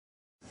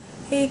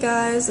Hey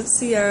guys, it's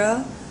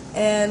Cierra,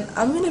 and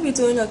I'm going to be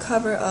doing a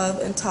cover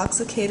of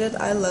Intoxicated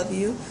I Love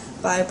You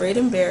by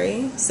Braden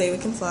Barrie, Say We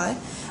Can Fly.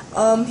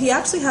 He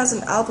actually has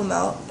an album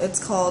out.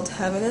 It's called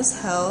Heaven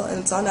is Hell, and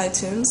it's on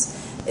iTunes.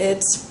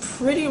 It's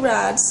pretty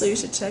rad, so you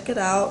should check it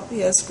out.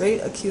 He has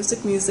great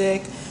acoustic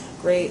music,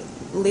 great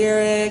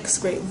lyrics,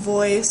 great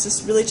voice.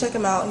 Just really check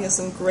him out. He has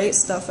some great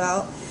stuff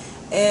out.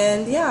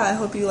 And yeah, I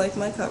hope you like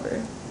my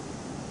cover.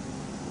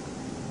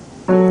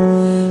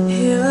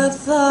 Here I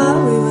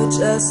thought we would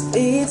just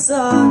be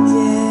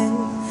talking,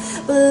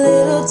 but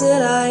little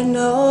did I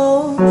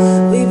know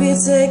we'd be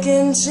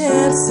taking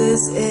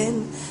chances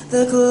in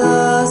the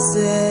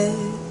closet.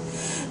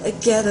 I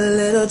get a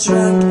little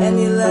drunk and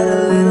you let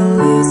a little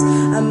loose.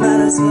 I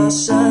might as well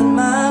shut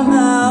my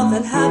mouth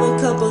and have a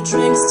couple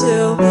drinks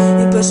too.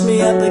 You push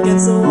me up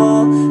against the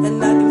wall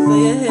and I can feel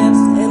your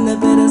hips in the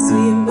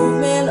bittersweet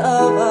movement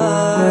of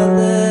our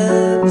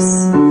lips.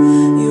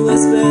 You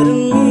whisper to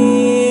me,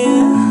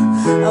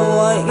 I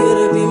want you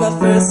to be my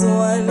first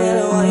one, and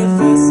I want your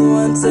first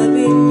one to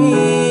be me.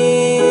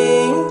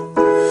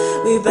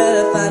 We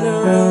better find a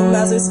room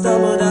as we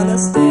stumble down the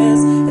stairs,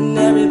 and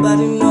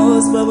everybody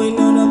knows, but we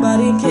know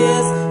nobody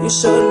cares. You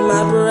showed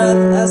my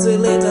breath as we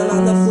lay down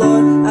on the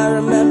floor. I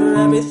remember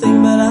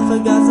everything, but I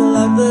forgot to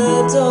lock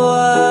the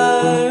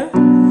door.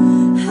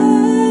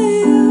 Hey,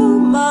 you,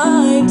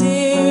 my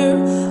dear,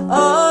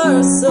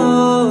 are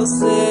so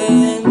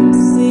sincere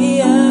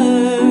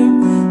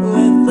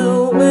with the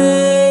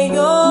way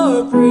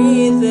you're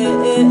breathing,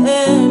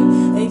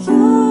 and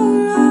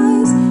your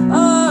eyes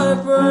are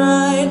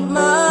bright.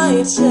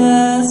 My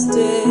chest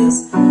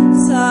is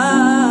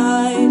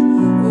tight.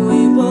 We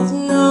both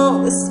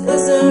know this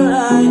isn't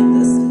right.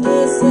 This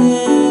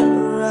isn't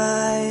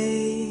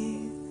right.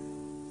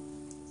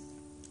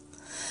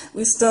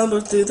 We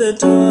stumbled through the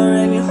door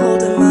and you're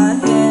holding my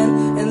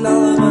hand, and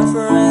all of our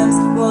friends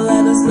won't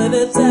let us live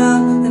it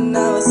down. And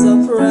I was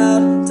so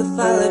proud to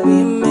finally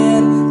be a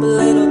man, but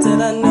little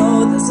did I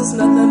know this was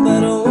nothing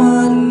but a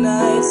one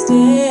night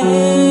stand.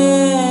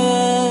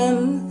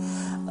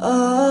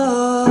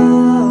 Oh,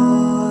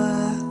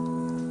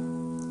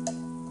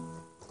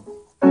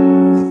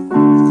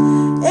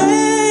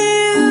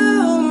 hey,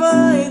 you,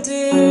 my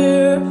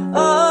dear,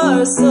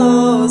 are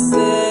so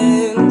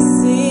sincere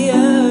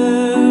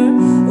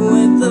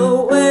with the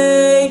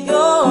way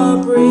you're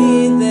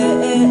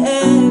breathing,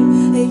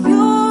 and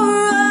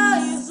your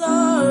eyes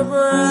are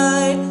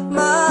bright.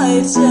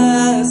 My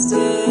chest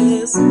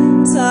is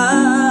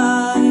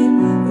tight.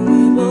 We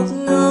both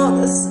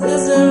know this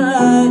isn't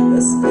right.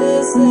 This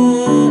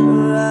isn't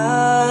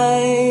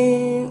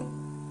right.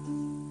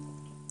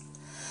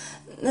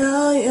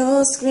 Now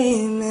you're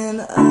screaming,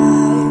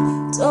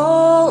 I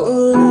don't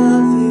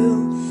love you,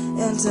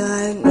 and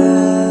I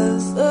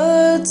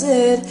never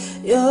did.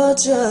 You're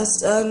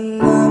just a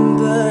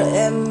number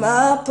in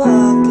my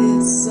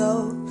pocket,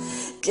 so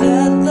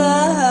get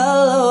the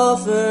hell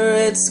over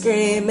it.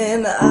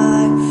 Screaming,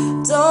 I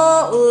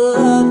don't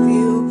love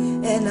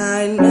you, and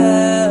I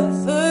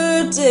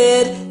never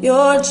did.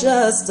 You're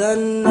just a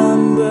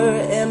number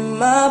in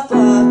my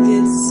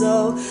pocket,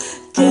 so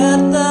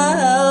get the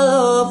hell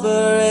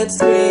over it.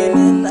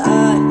 Screaming,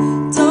 I